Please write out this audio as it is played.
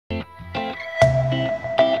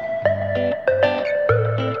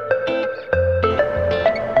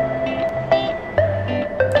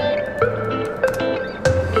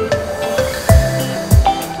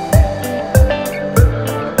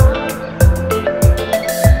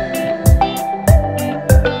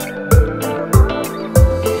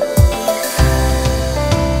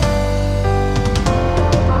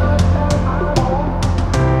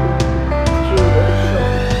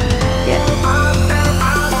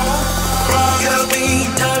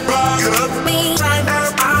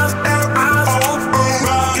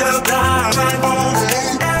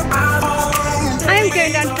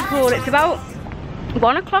about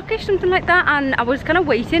 1 o'clock-ish, something like that, and I was kind of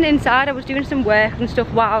waiting inside. I was doing some work and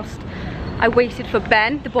stuff whilst I waited for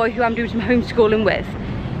Ben, the boy who I'm doing some homeschooling with.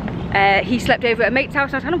 He slept over at a mate's house,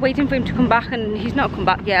 and I was kind of waiting for him to come back, and he's not come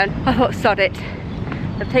back yet. I thought, sod it.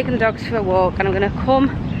 I've taken the dogs for a walk, and I'm gonna come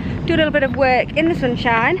do a little bit of work in the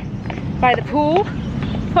sunshine by the pool.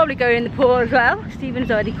 Probably going in the pool as well.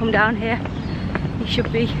 Stephen's already come down here. He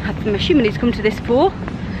should be, I'm assuming he's come to this pool.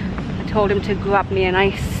 I told him to grab me a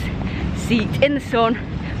nice seat in the sun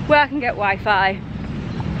where I can get Wi-Fi.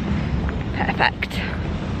 Perfect.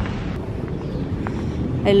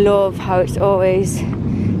 I love how it's always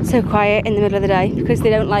so quiet in the middle of the day because they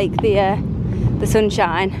don't like the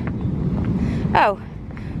sunshine. Oh,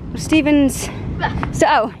 well, Stephen's. So,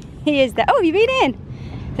 oh, he is there. Oh, have you been in?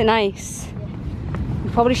 They're nice.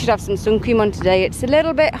 We probably should have some sun cream on today. It's a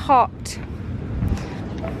little bit hot.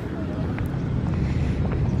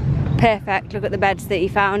 Perfect. Look at the beds that he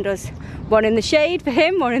found us. One in the shade for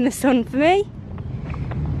him, one in the sun for me.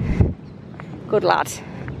 Good lad.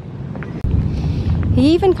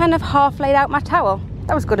 He even kind of half laid out my towel.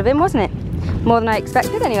 That was good of him, wasn't it? More than I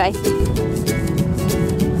expected anyway.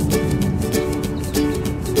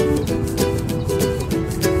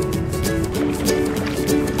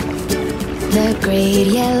 The great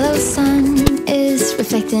yellow sun is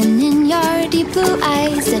reflecting in your deep blue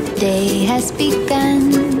eyes. The day has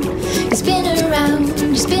begun. You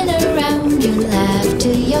spin around, you laugh to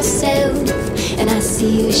yourself. And I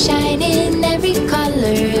see you shine in every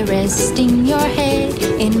color, resting your head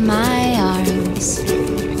in my arms.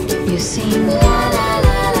 You sing la la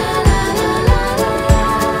la la la la la.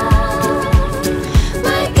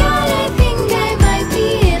 My God, I think I might be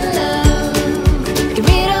in love. Get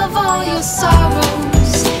rid of all your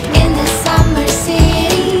sorrows in the summer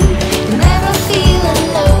city. You'll never feel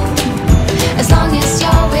alone as long as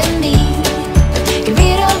you're with me. Get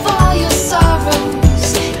rid of all your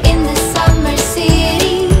sorrows in the summer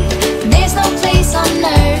city. There's no place on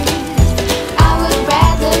earth I would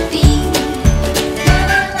rather be.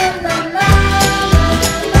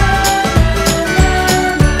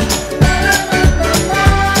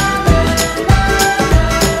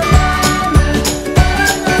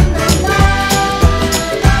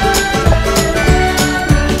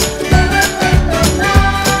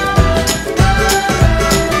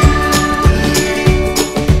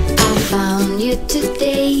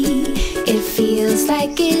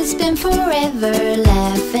 It's been forever,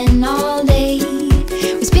 laughing all day.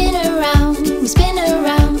 We spin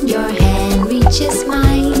around, your hand reaches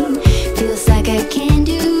mine. Feels like I can't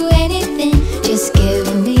do anything, just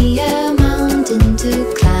give me a mountain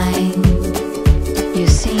to climb. You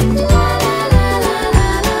sing la la la la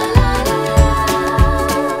la la la.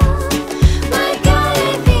 My God, I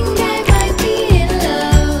think I might be in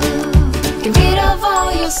love. Get rid of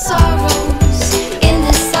all your sorrows in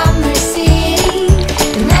the summer city.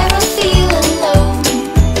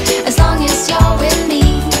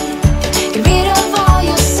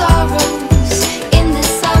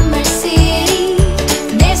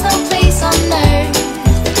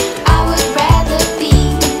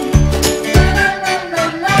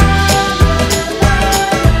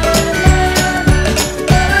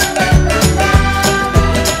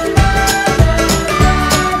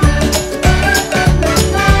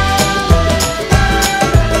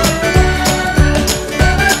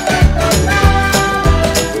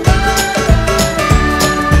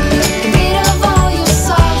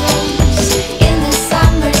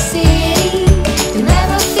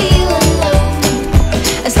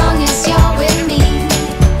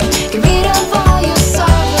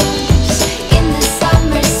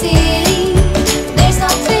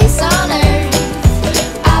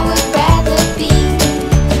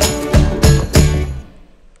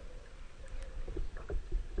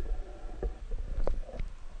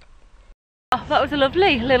 That was a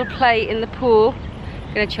lovely little play in the pool.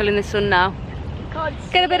 Gonna chill in the sun now.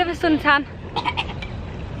 Get a bit of a suntan.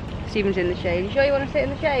 Stephen's in the shade. You sure you want to sit in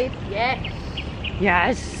the shade? Yes.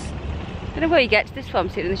 Yes. Don't know where you get to this from,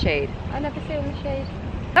 sitting in the shade. I never sit in the shade.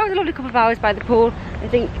 That was a lovely couple of hours by the pool. I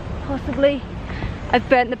think possibly I've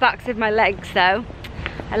burnt the backs of my legs though.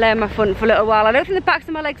 I lay on my front for a little while. I don't think the backs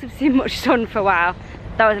of my legs have seen much sun for a while.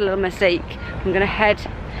 That was a little mistake. I'm gonna head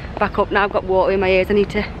back up now. I've got water in my ears. I need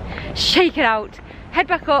to shake it out. Head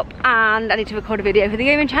back up, and I need to record a video for the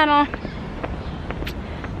gaming channel.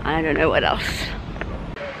 And I don't know what else.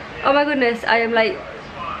 Oh my goodness, I am like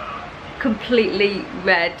completely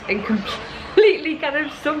red and completely kind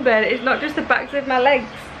of sunburned. It's not just the backs of my legs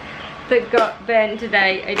that got burnt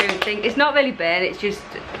today, I don't think. It's not really burnt, it's just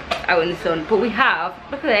out in the sun. But we have,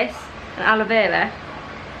 look at this, an aloe vera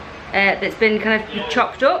that's been kind of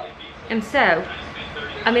chopped up. And so,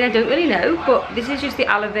 I mean, I don't really know, but this is just the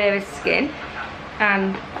aloe vera skin,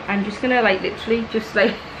 and I'm just gonna like literally just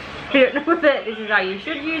like, I don't know whether this is how you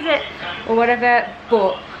should use it or whatever,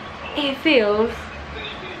 but it feels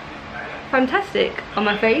fantastic on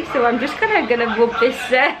my face. So I'm just gonna rub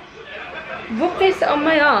this on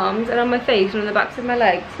my arms and on my face and on the backs of my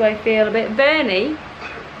legs, so I feel a bit burny.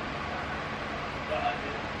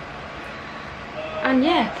 And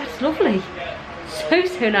yeah, that's lovely.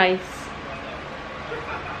 So nice.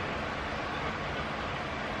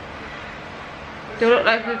 Do I look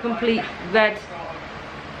like a complete red?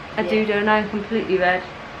 I do, don't I? I'm completely red.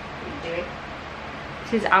 What are you doing?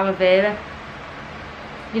 This is aloe vera.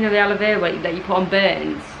 You know the aloe vera that you put on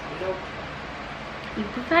burns? Nope.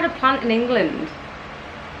 We've had a plant in England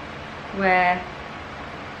where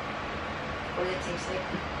What does it taste like?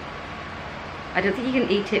 I don't think you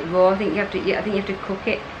can eat it raw. I think you have to cook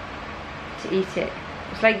it to eat it.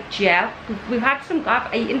 It's like gel. We've had some.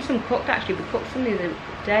 I've eaten some cooked actually. We cooked some the other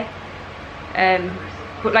day.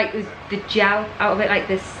 But like the gel out of it, like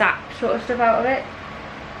the sap sort of stuff out of it,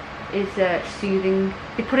 is soothing.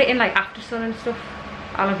 They put it in like after sun and stuff.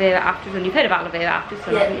 Aloe vera after sun. You've heard of aloe vera after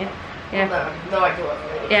sun, haven't you? Yeah. No idea what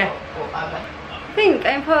it is. Yeah. I think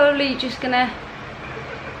I'm probably just gonna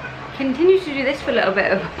continue to do this for a little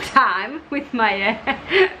bit of time with my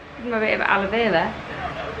bit of aloe vera,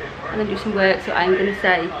 and then do some work. So I'm gonna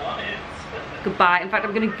say goodbye. In fact,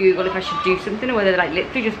 I'm gonna Google if I should do something, or whether like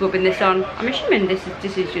literally just rubbing this on. I'm assuming this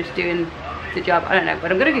is just doing the job. I don't know,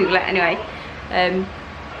 but I'm gonna Google it anyway.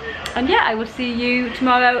 And yeah, I will see you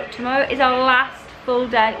tomorrow. Tomorrow is our last full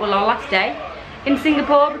day, well, our last day in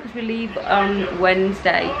Singapore, because we leave on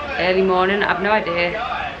Wednesday early morning. I have no idea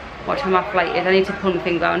what time our flight is. I need to pull my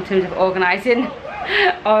finger out in terms of organising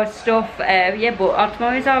our stuff. Yeah, but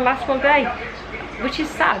tomorrow is our last full day, which is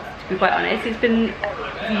sad, to be quite honest. It's been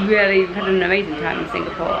really, we've had an amazing time in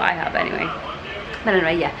Singapore. I have anyway. But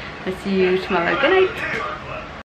anyway, yeah, I'll see you tomorrow. Good night.